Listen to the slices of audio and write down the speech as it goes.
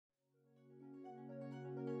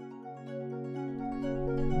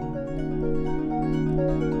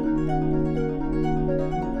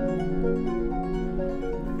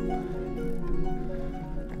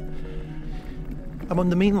I'm on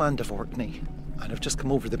the mainland of Orkney, and I've just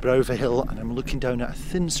come over the brow of a hill and I'm looking down at a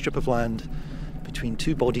thin strip of land between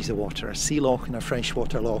two bodies of water, a sea loch and a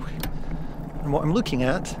freshwater loch. And what I'm looking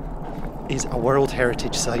at is a World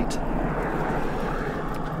Heritage Site.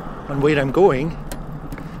 And where I'm going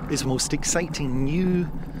is the most exciting new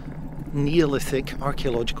Neolithic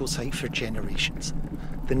archaeological site for generations.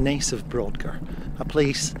 The Ness of Brodgar, a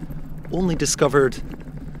place only discovered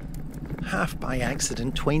half by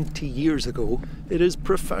accident 20 years ago. It has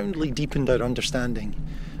profoundly deepened our understanding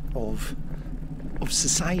of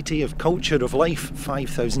society, of culture, of life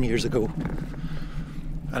 5,000 years ago.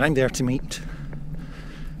 And I'm there to meet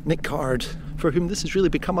Nick Card, for whom this has really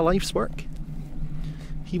become a life's work.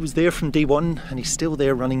 He was there from day one and he's still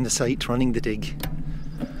there running the site, running the dig,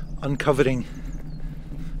 uncovering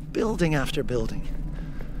building after building.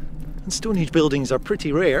 And Stone Age buildings are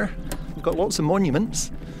pretty rare. We've got lots of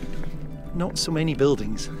monuments, not so many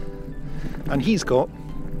buildings. And he's got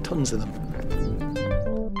tons of them.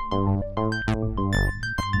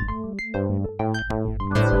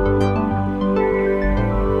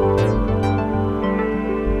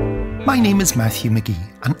 My name is Matthew Magee,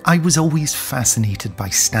 and I was always fascinated by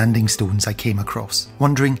standing stones I came across,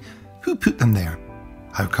 wondering who put them there,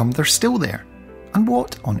 how come they're still there, and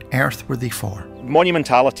what on earth were they for?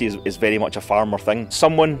 Monumentality is very much a farmer thing.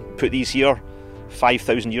 Someone put these here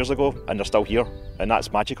 5,000 years ago and they're still here, and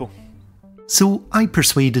that's magical. So I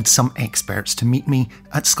persuaded some experts to meet me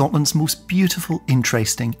at Scotland's most beautiful,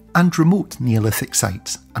 interesting and remote Neolithic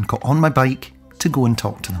sites, and got on my bike to go and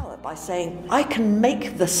talk to them. By saying, I can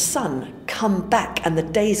make the sun come back and the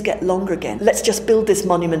days get longer again. Let's just build this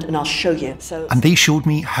monument and I'll show you. And they showed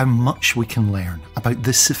me how much we can learn about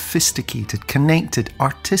the sophisticated, connected,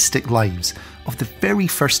 artistic lives of the very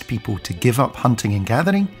first people to give up hunting and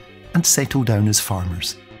gathering and settle down as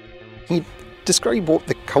farmers. Can you describe what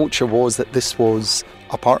the culture was that this was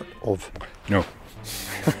a part of? No.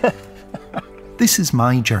 This is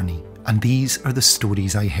my journey, and these are the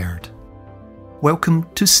stories I heard. Welcome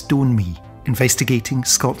to Stone Me, investigating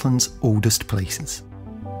Scotland's oldest places.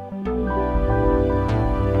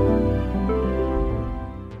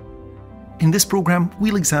 In this programme,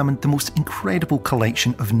 we'll examine the most incredible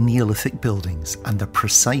collection of Neolithic buildings and their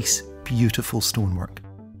precise, beautiful stonework.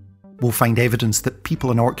 We'll find evidence that people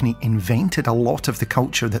in Orkney invented a lot of the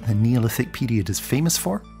culture that the Neolithic period is famous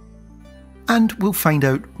for. And we'll find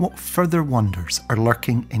out what further wonders are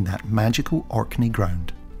lurking in that magical Orkney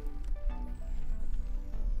ground.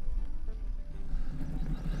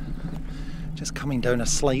 Just coming down a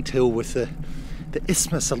slight hill with the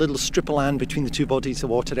isthmus, a little strip of land between the two bodies of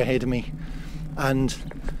water ahead of me, and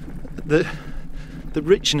the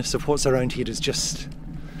richness of what's around here is just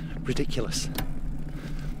ridiculous.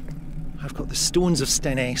 I've got the stones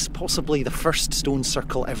of Ness, possibly the first stone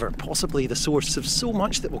circle ever, possibly the source of so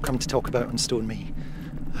much that we'll come to talk about on Stone Me.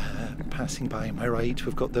 Passing by on my right,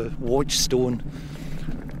 we've got the Watch Stone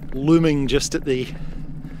looming just at the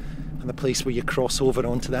place where you cross over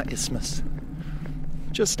onto that isthmus.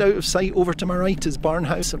 Just out of sight over to my right is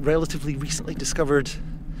Barnhouse, a relatively recently discovered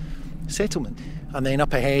settlement. And then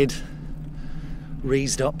up ahead,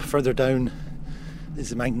 raised up further down, is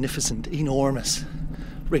the magnificent, enormous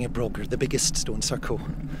Ring of Brodgar, the biggest stone circle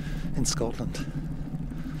in Scotland.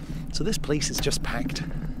 So this place is just packed.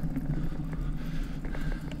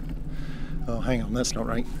 Oh, hang on, that's not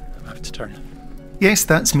right. I have to turn. Yes,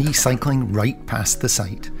 that's me cycling right past the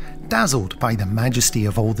site. Dazzled by the majesty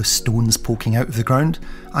of all the stones poking out of the ground,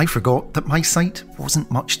 I forgot that my site wasn't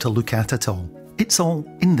much to look at all. It's all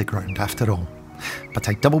in the ground after all. But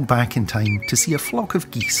I doubled back in time to see a flock of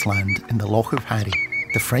geese land in the Loch of Harry,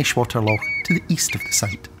 the freshwater loch to the east of the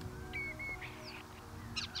site.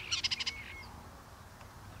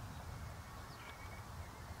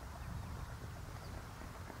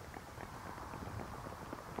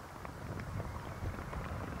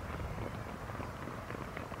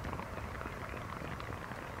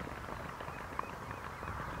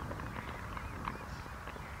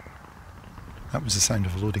 That was the sound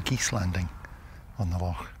of a load of geese landing on the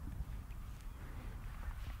loch.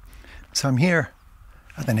 So I'm here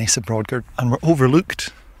at the Ness of Brodgar, and we're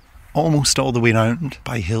overlooked almost all the way around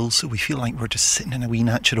by hills, so we feel like we're just sitting in a wee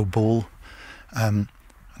natural bowl, and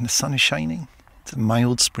the sun is shining. It's a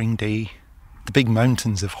mild spring day. The big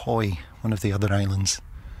mountains of Hoy, one of the other islands,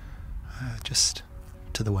 just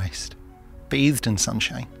to the west, bathed in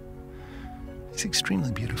sunshine. It's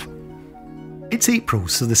extremely beautiful. It's April,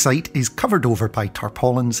 so the site is covered over by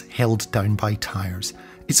tarpaulins held down by tyres.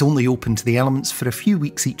 It's only open to the elements for a few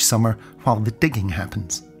weeks each summer while the digging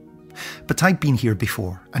happens. But I've been here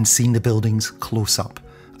before and seen the buildings close up,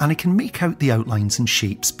 and I can make out the outlines and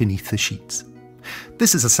shapes beneath the sheets.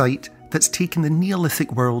 This is a site that's taken the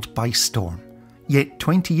Neolithic world by storm. Yet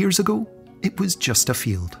 20 years ago, it was just a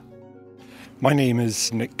field. My name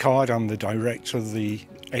is Nick Card. I'm the director of the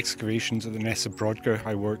excavations at the Ness of Brodgar.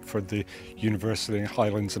 I work for the University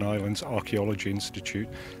Highlands and Islands Archaeology Institute,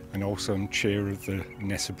 and also I'm chair of the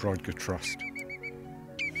Ness of Brodgar Trust.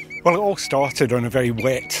 Well, it all started on a very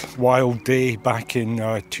wet, wild day back in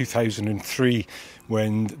 2003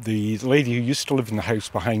 when the lady who used to live in the house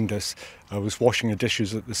behind us was washing her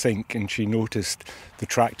dishes at the sink, and she noticed the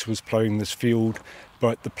tractor was ploughing this field,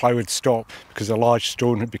 but the plough had stopped because a large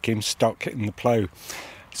stone had become stuck in the plough.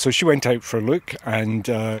 So she went out for a look, and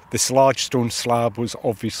this large stone slab was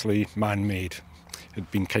obviously man-made. It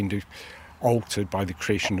had been kind of altered by the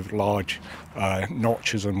creation of large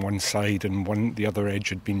notches on one side, and the other edge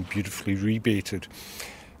had been beautifully rebaited.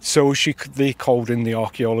 So they called in the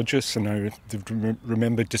archaeologists, and I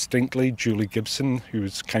remember distinctly Julie Gibson, who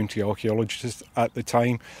was county archaeologist at the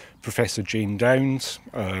time, Professor Jane Downs,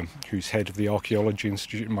 who's head of the Archaeology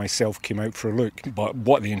Institute, and myself came out for a look. But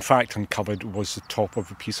what they in fact uncovered was the top of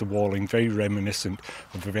a piece of walling, very reminiscent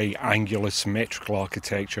of a very angular, symmetrical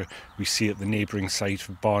architecture we see at the neighbouring site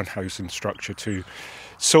of Barnhouse in Structure 2.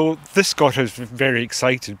 So this got us very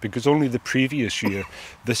excited, because only the previous year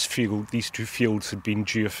these two fields had been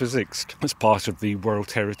geophysicsed as part of the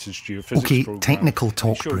World Heritage Geophysics Programme. Technical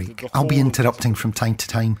talk break. I'll be interrupting from time to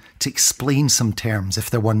time to explain some terms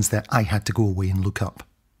if they're ones that I had to go away and look up.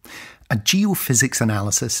 A geophysics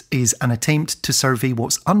analysis is an attempt to survey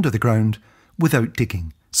what's under the ground without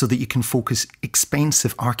digging, so that you can focus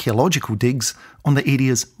expensive archaeological digs on the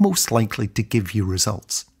areas most likely to give you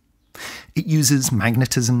results. It uses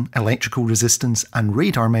magnetism, electrical resistance and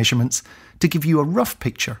radar measurements to give you a rough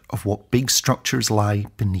picture of what big structures lie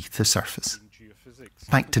beneath the surface.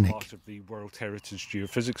 Back to Nick. Part of the World Heritage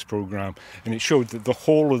Geophysics Programme, and it showed that the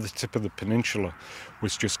whole of the tip of the peninsula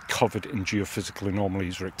was just covered in geophysical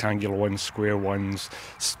anomalies, rectangular ones, square ones,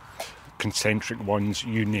 concentric ones,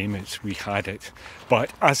 you name it, we had it.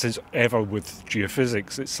 But as is ever with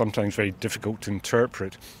geophysics, it's sometimes very difficult to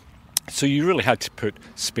interpret. So you really had to put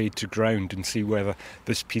spade to ground and see whether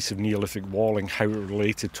this piece of Neolithic walling, how it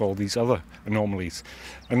related to all these other anomalies.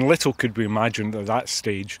 And little could we imagine at that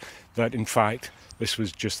stage that in fact this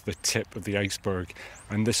was just the tip of the iceberg,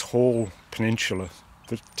 and this whole peninsula,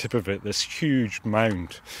 the tip of it, this huge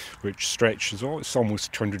mound which stretches, it's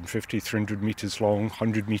almost 250, 300 metres long,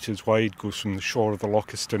 100 metres wide, goes from the shore of the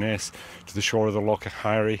Loch of Steness to the shore of the Loch of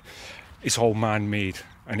Harry. It's all man-made,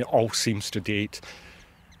 and it all seems to date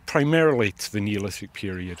primarily to the Neolithic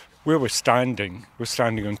period. Where we're standing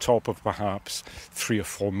on top of perhaps 3 or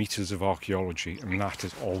 4 metres of archaeology, and that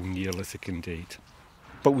is all Neolithic in date.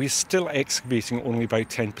 But we're still excavating only about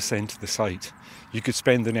 10% of the site. You could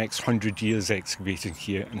spend the next 100 years excavating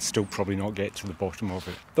here and still probably not get to the bottom of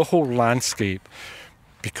it. The whole landscape,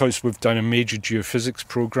 because we've done a major geophysics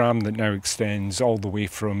programme that now extends all the way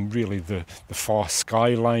from really the far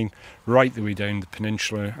skyline right the way down the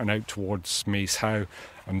peninsula and out towards Maes Howe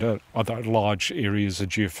and other large areas of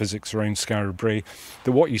geophysics around Skara Brae,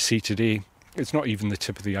 that what you see today, it's not even the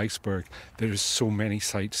tip of the iceberg. There is so many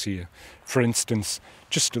sites here. For instance,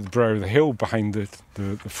 just at the brow of the hill behind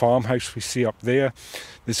the farmhouse we see up there,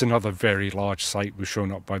 there's another very large site was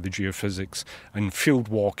shown up by the geophysics, and field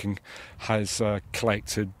walking has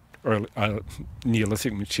collected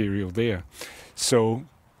Neolithic material there. So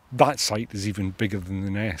that site is even bigger than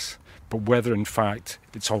the Ness. But whether in fact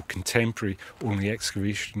it's all contemporary, only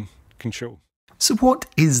excavation can show. So what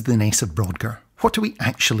is the Ness of Brodgar? What are we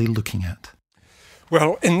actually looking at?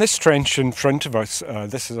 Well, in this trench in front of us,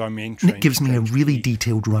 this is our main trench. Nick gives me a really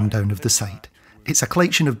detailed rundown of the site. It's a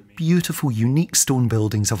collection of beautiful, unique stone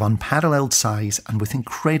buildings of unparalleled size and with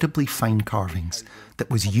incredibly fine carvings that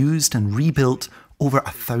was used and rebuilt over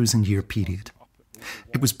a 1,000-year period.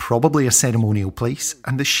 It was probably a ceremonial place,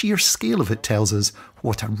 and the sheer scale of it tells us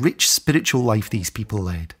what a rich spiritual life these people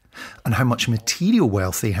led, and how much material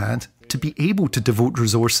wealth they had to be able to devote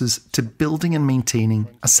resources to building and maintaining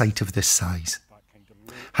a site of this size.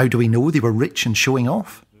 How do we know they were rich and showing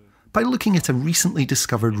off? By looking at a recently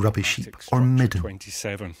discovered rubbish heap, or midden.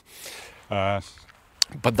 27.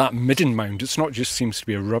 But that midden mound, it's not just seems to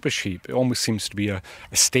be a rubbish heap, it almost seems to be a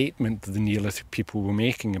statement that the Neolithic people were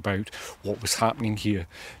making about what was happening here.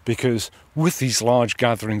 Because with these large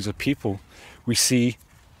gatherings of people, we see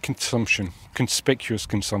consumption, conspicuous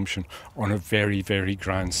consumption on a very, very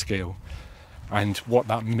grand scale. And what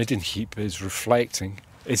that midden heap is reflecting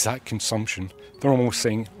is that consumption. They're almost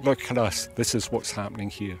saying, look at us, this is what's happening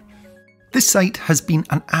here. This site has been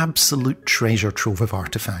an absolute treasure trove of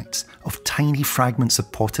artefacts, of tiny fragments of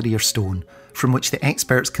pottery or stone, from which the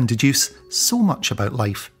experts can deduce so much about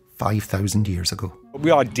life 5,000 years ago.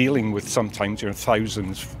 We are dealing with sometimes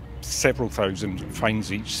thousands, several thousand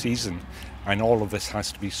finds each season, and all of this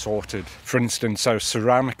has to be sorted. For instance, our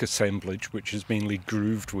ceramic assemblage, which is mainly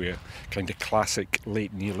grooved ware, kind of classic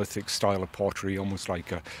late Neolithic style of pottery, almost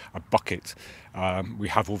like a bucket. We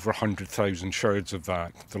have over 100,000 sherds of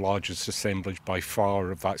that, the largest assemblage by far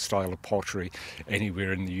of that style of pottery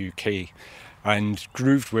anywhere in the UK. And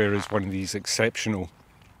grooved ware is one of these exceptional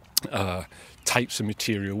types of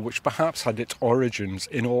material which perhaps had its origins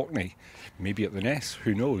in Orkney, maybe at the Ness,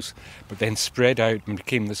 who knows, but then spread out and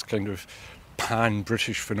became this kind of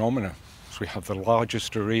pan-British phenomena. So we have the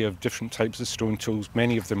largest array of different types of stone tools.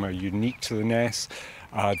 Many of them are unique to the Ness.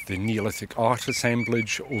 The Neolithic art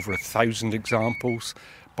assemblage, over 1,000 examples.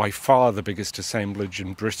 By far the biggest assemblage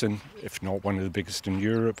in Britain, if not one of the biggest in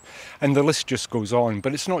Europe. And the list just goes on.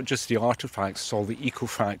 But it's not just the artefacts, it's all the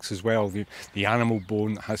ecofacts as well. The animal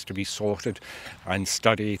bone that has to be sorted and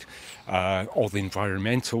studied. All the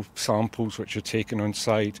environmental samples which are taken on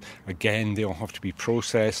site. Again, they all have to be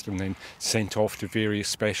processed and then sent off to various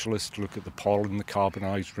specialists to look at the pollen, the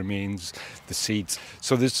carbonised remains, the seeds.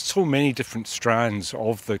 So there's so many different strands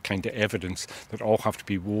of the kind of evidence that all have to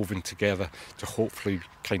be woven together to hopefully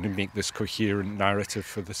kind of make this coherent narrative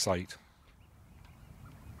for the site.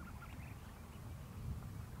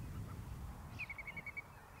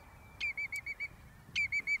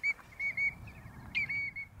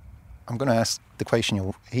 I'm going to ask the question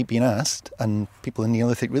you'll hate being asked, and people in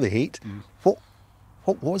Neolithic really hate. What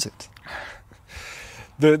was it?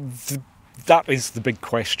 That is the big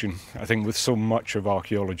question, I think, with so much of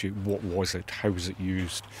archaeology. What was it? How was it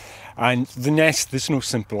used? And the Ness, there's no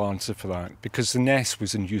simple answer for that, because the Ness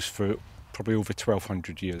was in use for probably over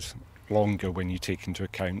 1,200 years, longer when you take into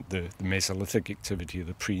account the Mesolithic activity,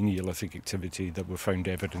 the pre-Neolithic activity that we found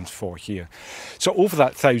evidence for here. So over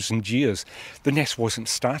that 1,000 years, the Ness wasn't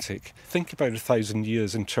static. Think about 1,000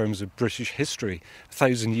 years in terms of British history.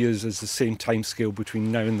 1,000 years is the same time scale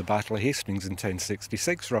between now and the Battle of Hastings in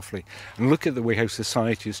 1066, roughly. And look at the way how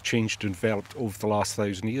society has changed and developed over the last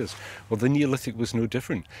 1,000 years. Well, the Neolithic was no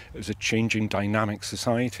different. It was a changing, dynamic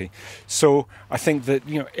society. So I think that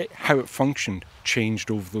how it functioned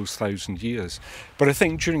changed over those 1,000 years. But I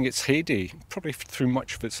think during its heyday, probably through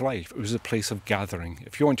much of its life, it was a place of gathering.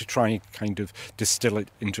 If you want to try and kind of distill it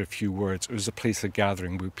into a few words, it was a place of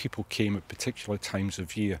gathering where people came at particular times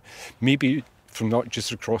of year. Maybe from not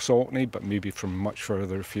just across Orkney, but maybe from much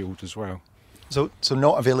further afield as well. So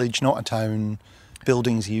not a village, not a town,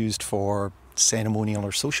 buildings used for ceremonial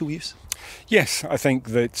or social use? Yes, I think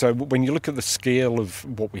that when you look at the scale of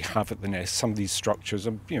what we have at the Ness, some of these structures,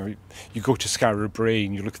 you go to Skara Brae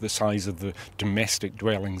and you look at the size of the domestic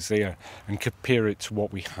dwellings there and compare it to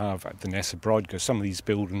what we have at the Ness of Brodgar. Some of these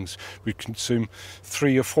buildings would consume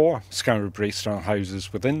 3 or 4 Skara Brae style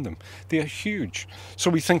houses within them. They are huge.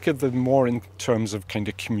 So we think of them more in terms of kind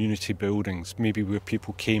of community buildings, maybe where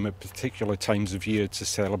people came at particular times of year to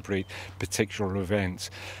celebrate particular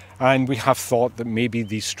events. And we have thought that maybe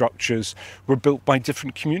these structures were built by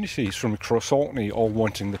different communities from across Orkney, all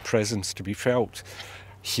wanting the presence to be felt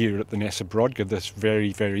here at the Ness of Brodgar, this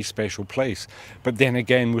very, very special place. But then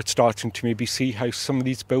again, we're starting to maybe see how some of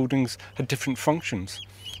these buildings had different functions.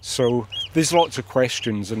 So there's lots of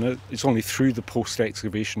questions, and it's only through the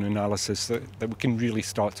post-excavation analysis that we can really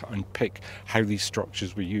start to unpick how these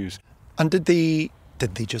structures were used. And did they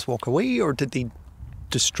just walk away, or did they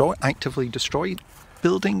actively destroy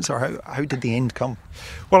buildings, or how did the end come?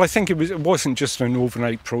 Well, I think it wasn't just an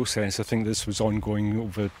overnight process. I think this was ongoing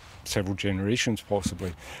over several generations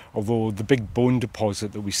possibly, although the big bone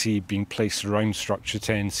deposit that we see being placed around Structure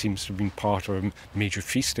 10 seems to have been part of a major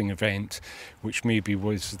feasting event, which maybe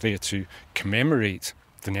was there to commemorate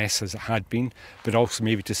the Ness as it had been, but also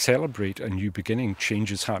maybe to celebrate a new beginning,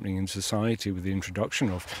 changes happening in society with the introduction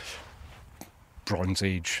of Bronze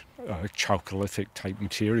Age, Chalcolithic type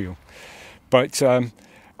material. But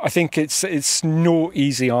I think it's no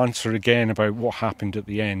easy answer again about what happened at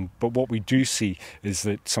the end. But what we do see is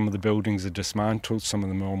that some of the buildings are dismantled, some of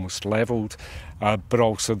them are almost levelled, but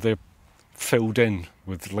also they're filled in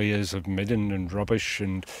with layers of midden and rubbish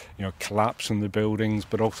and collapse in the buildings,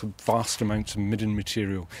 but also vast amounts of midden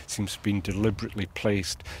material seems to have been deliberately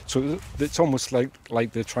placed. So it's almost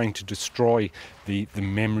like they're trying to destroy the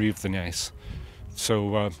memory of the Ness.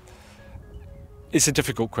 So it's a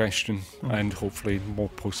difficult question, and hopefully more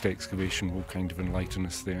post-excavation will kind of enlighten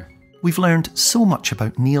us there. We've learned so much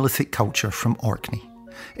about Neolithic culture from Orkney.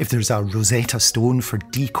 If there's a Rosetta Stone for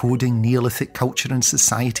decoding Neolithic culture and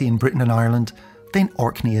society in Britain and Ireland, then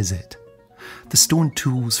Orkney is it. The stone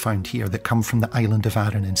tools found here that come from the island of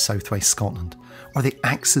Arran in southwest Scotland, or the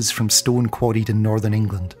axes from stone quarried in northern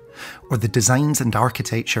England, or the designs and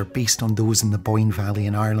architecture based on those in the Boyne Valley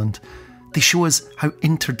in Ireland, they show us how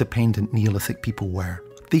interdependent Neolithic people were.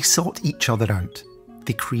 They sought each other out.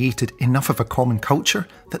 They created enough of a common culture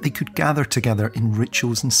that they could gather together in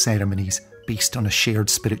rituals and ceremonies based on a shared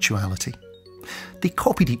spirituality. They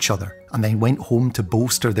copied each other and then went home to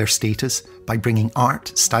bolster their status by bringing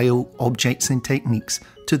art, style, objects and techniques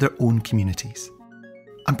to their own communities.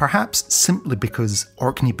 And perhaps simply because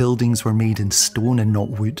Orkney buildings were made in stone and not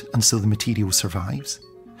wood, and so the material survives.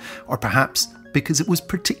 Or perhaps because it was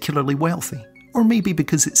particularly wealthy. Or maybe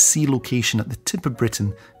because its sea location at the tip of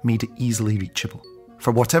Britain made it easily reachable.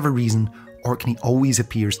 For whatever reason, Orkney always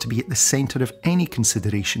appears to be at the centre of any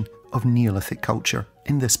consideration of Neolithic culture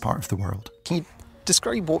in this part of the world. Can you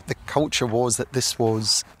describe what the culture was that this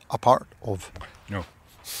was a part of? No.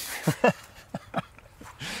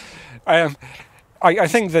 I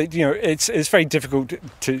think that, it's very difficult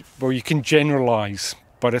to, well, you can generalise,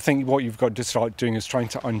 but I think what you've got to start doing is trying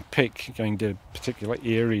to unpick kind of particular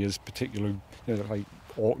areas, like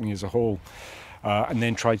Orkney as a whole, and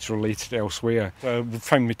then try to relate it elsewhere. We've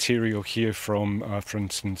found material here from, for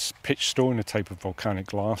instance, pitch stone, a type of volcanic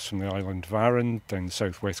glass from the island of Arran, down the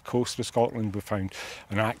southwest coast of Scotland. We've found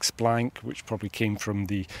an axe blank, which probably came from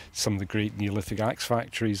some of the great Neolithic axe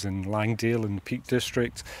factories in Langdale in the Peak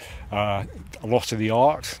District. A lot of the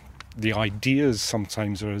art, the ideas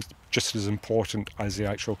sometimes are just as important as the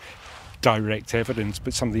actual direct evidence,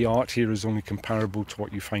 but some of the art here is only comparable to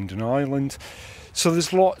what you find in Ireland. So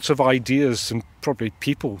there's lots of ideas and probably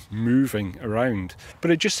people moving around,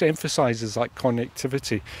 but it just emphasises that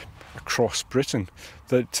connectivity across Britain,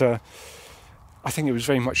 that I think it was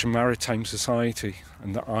very much a maritime society,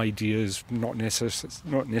 and the ideas not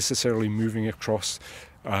necessarily moving across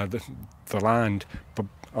the land, but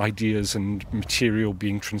ideas and material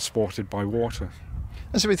being transported by water.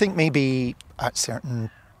 And so we think maybe at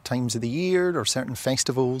certain times of the year or certain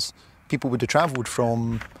festivals, people would have travelled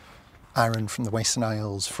from Arran, from the Western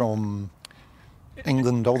Isles, from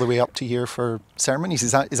England all the way up to here for ceremonies.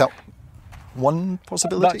 Is that one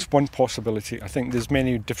possibility? That's one possibility. I think there's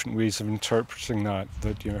many different ways of interpreting that.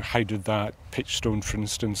 How did that pitch stone, for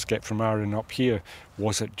instance, get from Arran up here?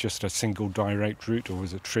 Was it just a single direct route, or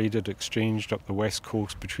was it traded, exchanged up the west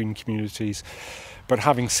coast between communities? But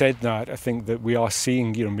having said that, I think that we are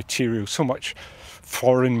seeing material, so much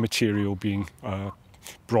foreign material being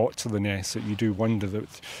brought to the Ness that you do wonder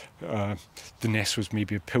that the Ness was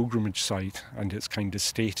maybe a pilgrimage site, and its kind of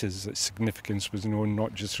status, its significance was known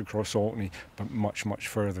not just across Orkney but much, much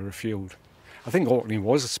further afield. I think Orkney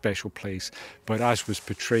was a special place, but as was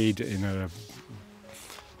portrayed in a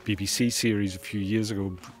BBC series a few years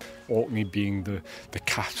ago, Orkney being the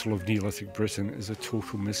capital of Neolithic Britain is a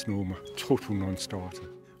total misnomer, total non-starter.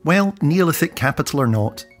 Well, Neolithic capital or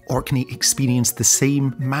not, Orkney experienced the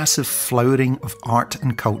same massive flowering of art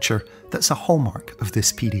and culture that's a hallmark of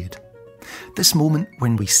this period. This moment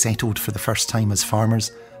when we settled for the first time as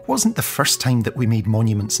farmers wasn't the first time that we made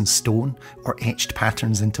monuments in stone or etched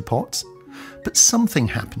patterns into pots, but something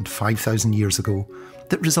happened 5,000 years ago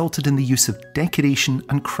that resulted in the use of decoration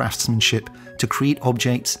and craftsmanship to create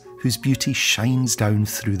objects whose beauty shines down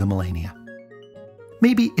through the millennia.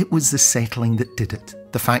 Maybe it was the settling that did it,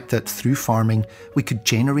 the fact that through farming we could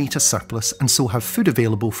generate a surplus and so have food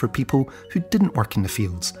available for people who didn't work in the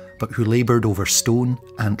fields, but who laboured over stone,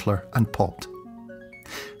 antler and pot.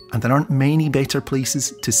 And there aren't many better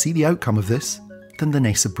places to see the outcome of this than the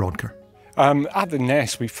Ness of Brodgar. At the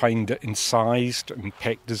Ness we find incised and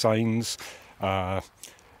peck designs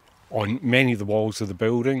on many of the walls of the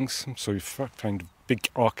buildings, so you've found big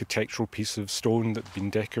architectural piece of stone that's been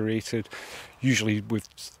decorated, usually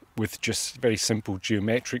with just very simple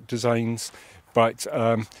geometric designs, but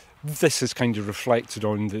this is kind of reflected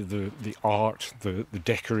on the art, the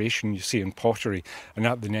decoration you see in pottery. And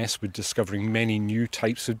at the Ness we're discovering many new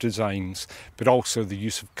types of designs, but also the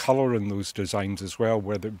use of colour in those designs as well,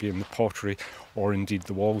 whether it be in the pottery or indeed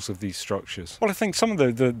the walls of these structures. Well, I think some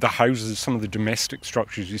of the houses, some of the domestic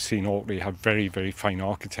structures you see in Orkney have very, very fine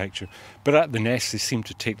architecture, but at the Ness they seem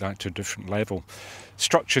to take that to a different level.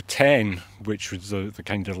 Structure 10, which was the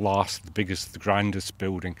kind of last, the biggest, the grandest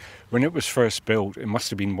building, when it was first built, it must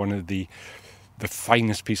have been one of the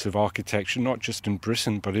finest piece of architecture, not just in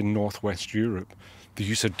Britain, but in northwest Europe. The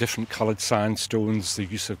use of different coloured sandstones, the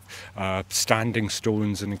use of standing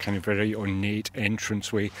stones in a kind of very ornate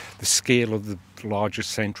entranceway, the scale of the larger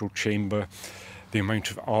central chamber, the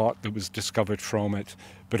amount of art that was discovered from it,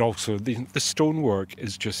 but also the stonework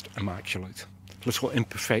is just immaculate. Little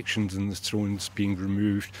imperfections in the stones being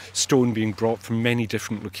removed, stone being brought from many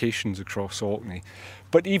different locations across Orkney.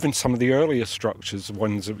 But even some of the earlier structures, the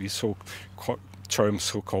ones that we term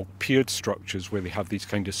so-called piered structures, where they have these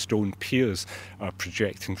kind of stone piers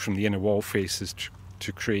projecting from the inner wall faces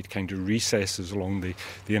to create kind of recesses along the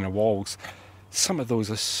inner walls. Some of those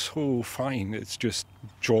are so fine, it's just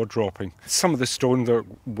jaw-dropping. Some of the stonework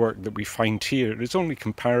that we find here is only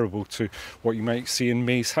comparable to what you might see in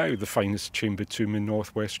Maze Howe, the finest chamber tomb in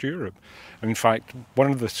northwest Europe. And in fact,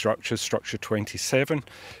 one of the structures, structure 27,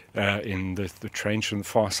 in the trench on the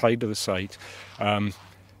far side of the site,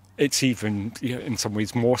 it's even in some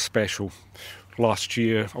ways more special. Last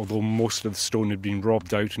year, although most of the stone had been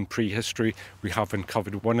robbed out in prehistory, we have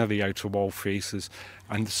uncovered one of the outer wall faces,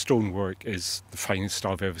 and the stonework is the finest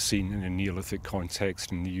I've ever seen in a Neolithic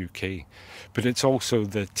context in the UK. But it's also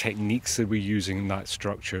the techniques that we're using in that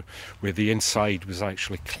structure, where the inside was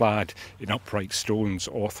actually clad in upright stones,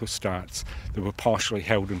 orthostats, that were partially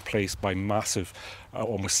held in place by massive,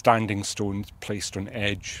 almost standing stones placed on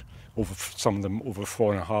edge, some of them over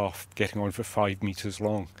 4.5, getting on for 5 metres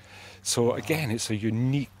long. So again, it's a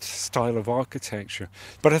unique style of architecture.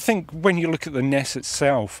 But I think when you look at the Ness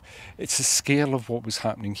itself, it's the scale of what was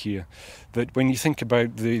happening here. That when you think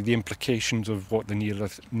about the implications of what the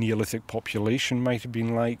Neolithic population might have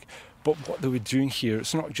been like, but what they were doing here,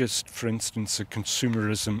 it's not just, for instance, a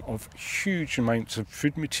consumerism of huge amounts of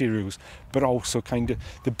food materials, but also kind of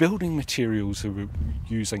the building materials they were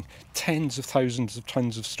using. Tens of thousands of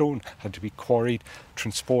tons of stone had to be quarried,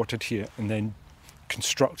 transported here, and then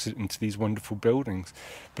constructed into these wonderful buildings.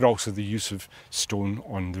 But also the use of stone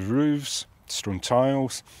on the roofs, stone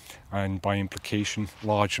tiles, and by implication,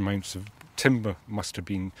 large amounts of timber must have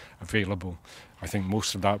been available. I think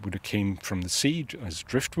most of that would have came from the sea as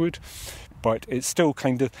driftwood, but it's still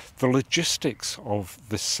kind of the logistics of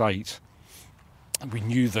the site. We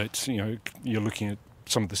knew that, you're looking at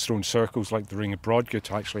some of the stone circles like the Ring of Brodgar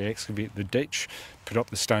to actually excavate the ditch, put up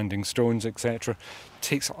the standing stones, etc.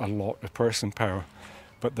 Takes a lot of person power.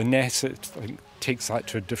 But the Ness, I think, takes that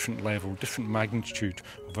to a different level, different magnitude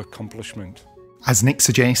of accomplishment. As Nick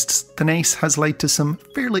suggests, the Ness has led to some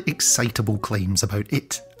fairly excitable claims about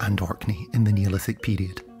it and Orkney in the Neolithic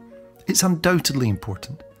period. It's undoubtedly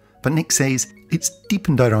important, but Nick says it's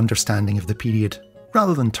deepened our understanding of the period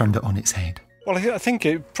rather than turned it on its head. Well, I think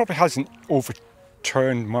it probably hasn't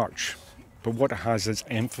overturned much, but what it has is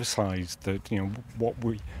emphasised that,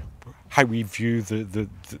 how we view the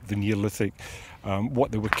Neolithic,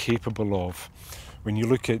 what they were capable of. When you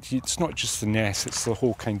look at, it's not just the Ness, it's the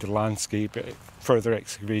whole kind of landscape, further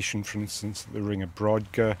excavation, for instance, the Ring of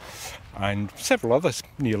Brodgar, and several other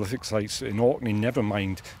Neolithic sites in Orkney, never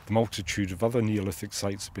mind the multitude of other Neolithic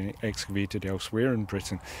sites being excavated elsewhere in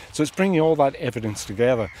Britain. So it's bringing all that evidence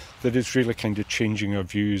together that is really kind of changing our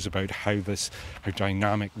views about how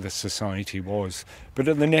dynamic this society was. But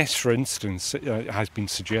at the Ness, for instance, it has been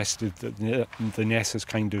suggested that the Ness has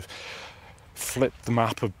kind of flipped the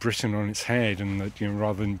map of Britain on its head, and that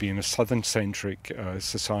rather than being a southern-centric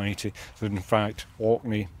society, that in fact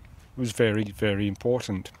Orkney was very, very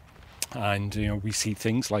important. And we see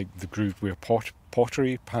things like the grooved-ware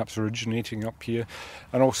pottery perhaps originating up here,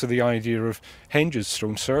 and also the idea of henges,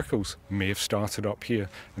 stone circles, may have started up here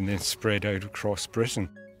and then spread out across Britain.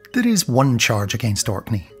 There is one charge against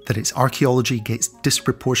Orkney, that its archaeology gets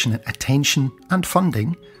disproportionate attention and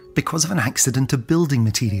funding because of an accident of building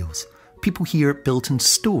materials. People here built in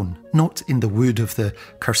stone, not in the wood of the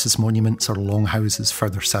Cursus monuments or longhouses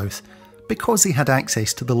further south, because they had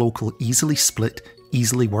access to the local easily split,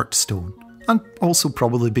 easily worked stone, and also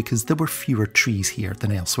probably because there were fewer trees here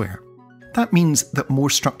than elsewhere. That means that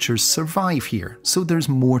more structures survive here, so there's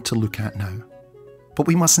more to look at now. But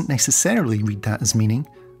we mustn't necessarily read that as meaning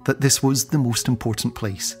that this was the most important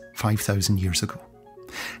place 5,000 years ago.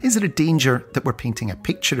 Is there a danger that we're painting a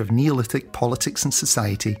picture of Neolithic politics and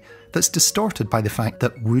society that's distorted by the fact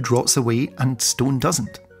that wood rots away and stone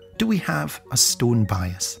doesn't? Do we have a stone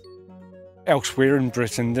bias? Elsewhere in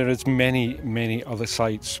Britain, there is many other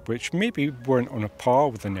sites which maybe weren't on a par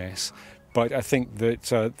with the Ness, but I think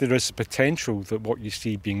that there is potential that what you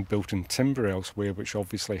see being built in timber elsewhere, which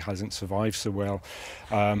obviously hasn't survived so well,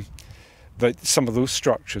 that some of those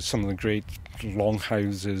structures, some of the great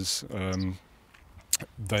longhouses,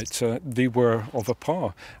 that they were of a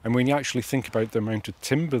par. And when you actually think about the amount of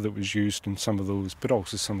timber that was used in some of those, but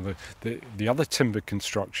also some of the other timber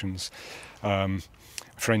constructions, a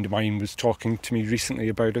friend of mine was talking to me recently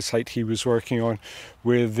about a site he was working on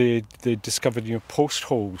where they discovered post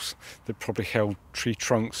holes that probably held tree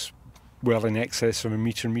trunks well in excess of a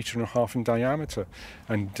metre and a half in diameter.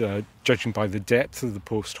 And judging by the depth of the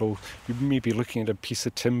post hole, you may be looking at a piece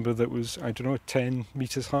of timber that was, 10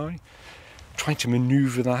 metres high. Trying to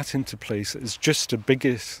manoeuvre that into place is just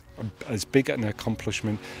as big an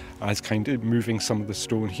accomplishment as kind of moving some of the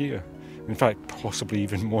stone here. In fact, possibly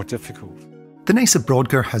even more difficult. The Ness of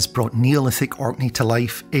Brodgar has brought Neolithic Orkney to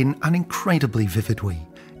life in an incredibly vivid way,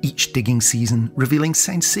 each digging season revealing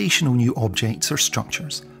sensational new objects or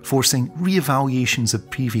structures, forcing re-evaluations of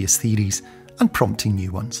previous theories and prompting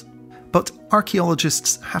new ones. But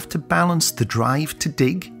archaeologists have to balance the drive to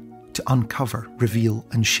dig, to uncover, reveal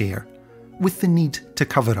and share, with the need to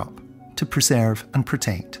cover up, to preserve and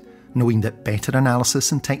protect, knowing that better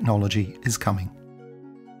analysis and technology is coming.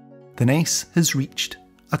 The Ness has reached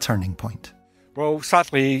a turning point. Well,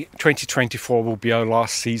 sadly, 2024 will be our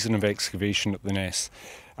last season of excavation at the Ness.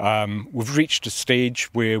 We've reached a stage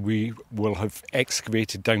where we will have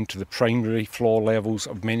excavated down to the primary floor levels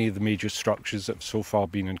of many of the major structures that have so far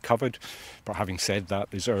been uncovered. But having said that,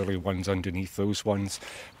 there's earlier ones underneath those ones.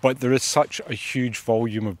 But there is such a huge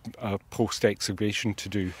volume of post-excavation to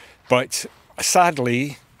do. But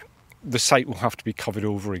sadly, the site will have to be covered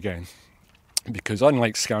over again. Because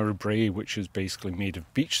unlike Skara Brae, which is basically made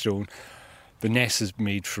of beach stone, the Ness is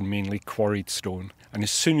made from mainly quarried stone, and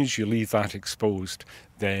as soon as you leave that exposed,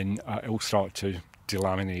 then it will start to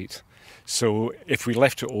delaminate. So if we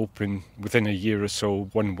left it open within a year or so,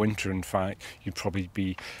 one winter in fact, you'd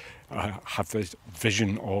probably have this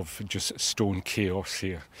vision of just stone chaos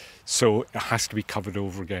here. So it has to be covered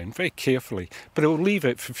over again very carefully, but it will leave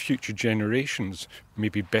it for future generations,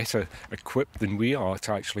 maybe better equipped than we are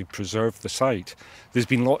to actually preserve the site. There's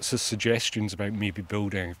been lots of suggestions about maybe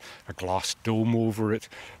building a glass dome over it,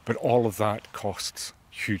 but all of that costs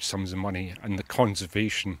huge sums of money, and the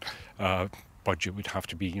conservation budget would have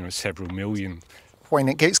to be, several million. When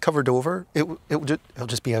it gets covered over, it'll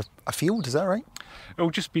just be a field, is that right? It'll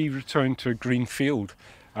just be returned to a green field,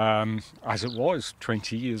 as it was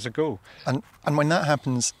 20 years ago. And when that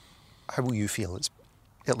happens, how will you feel?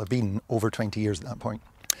 It'll have been over 20 years at that point.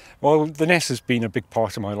 Well, the Ness has been a big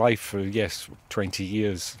part of my life for, 20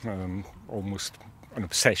 years, almost an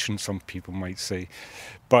obsession, some people might say.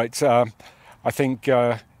 But I think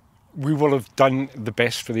we will have done the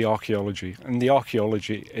best for the archaeology, and the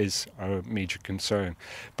archaeology is our major concern.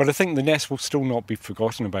 But I think the Ness will still not be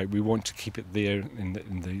forgotten about. We want to keep it there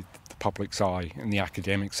in the public's eye, in the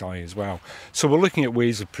academic's eye as well. So we're looking at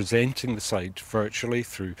ways of presenting the site virtually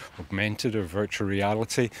through augmented or virtual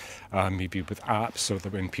reality, maybe with apps, so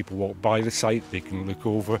that when people walk by the site they can look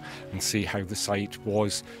over and see how the site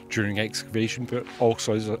was during excavation, but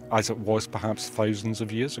also as it was perhaps thousands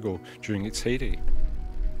of years ago during its heyday.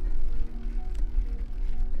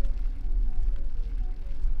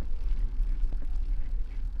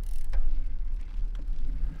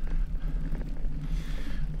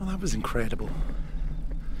 Well, that was incredible.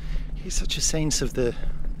 You get such a sense of the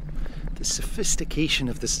sophistication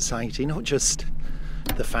of the society, not just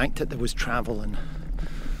the fact that there was travel and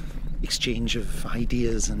exchange of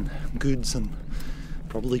ideas and goods and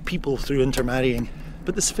probably people through intermarrying,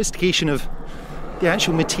 but the sophistication of the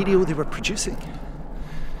actual material they were producing.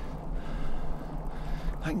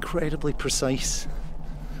 That incredibly precise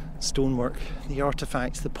stonework, the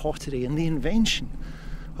artefacts, the pottery, and the invention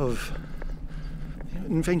of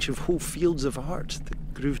whole fields of art, the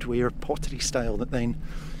grooved ware pottery style that then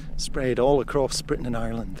spread all across Britain and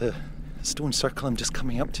Ireland. The stone circle I'm just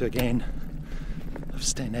coming up to again of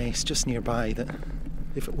Ness, just nearby, that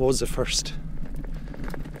if it was the first,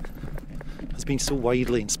 has been so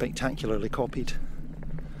widely and spectacularly copied.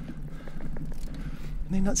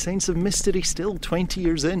 And then that sense of mystery still 20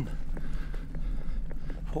 years in.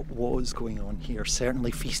 What was going on here?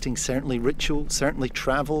 Certainly feasting, certainly ritual, certainly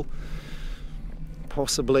travel,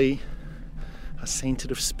 possibly a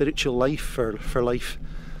centre of spiritual life for life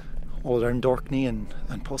all around Orkney and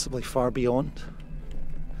possibly far beyond.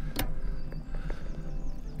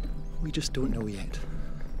 We just don't know yet.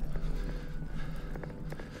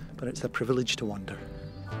 But it's a privilege to wonder.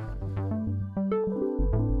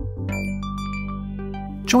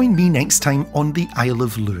 Join me next time on the Isle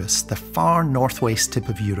of Lewis, the far northwest tip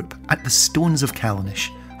of Europe, at the Stones of Callanish,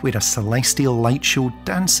 where a celestial light show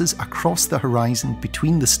dances across the horizon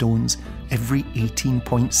between the stones every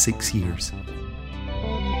 18.6 years.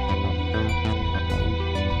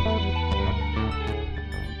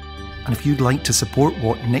 And if you'd like to support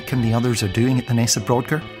what Nick and the others are doing at the Ness of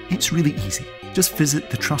Brodgar, it's really easy. Just visit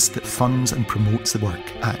the trust that funds and promotes the work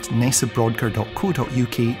at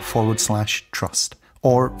nessofbrodgar.co.uk/trust,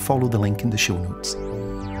 or follow the link in the show notes.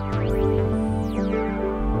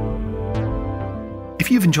 If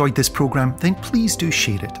If you've enjoyed this programme, then please do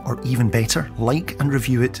share it, or even better, like and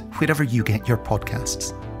review it wherever you get your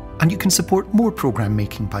podcasts. And you can support more programme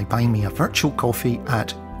making by buying me a virtual coffee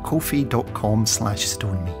at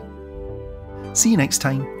ko-fi.com/stoneme. See you next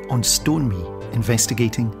time on Stone Me,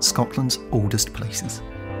 investigating Scotland's oldest places.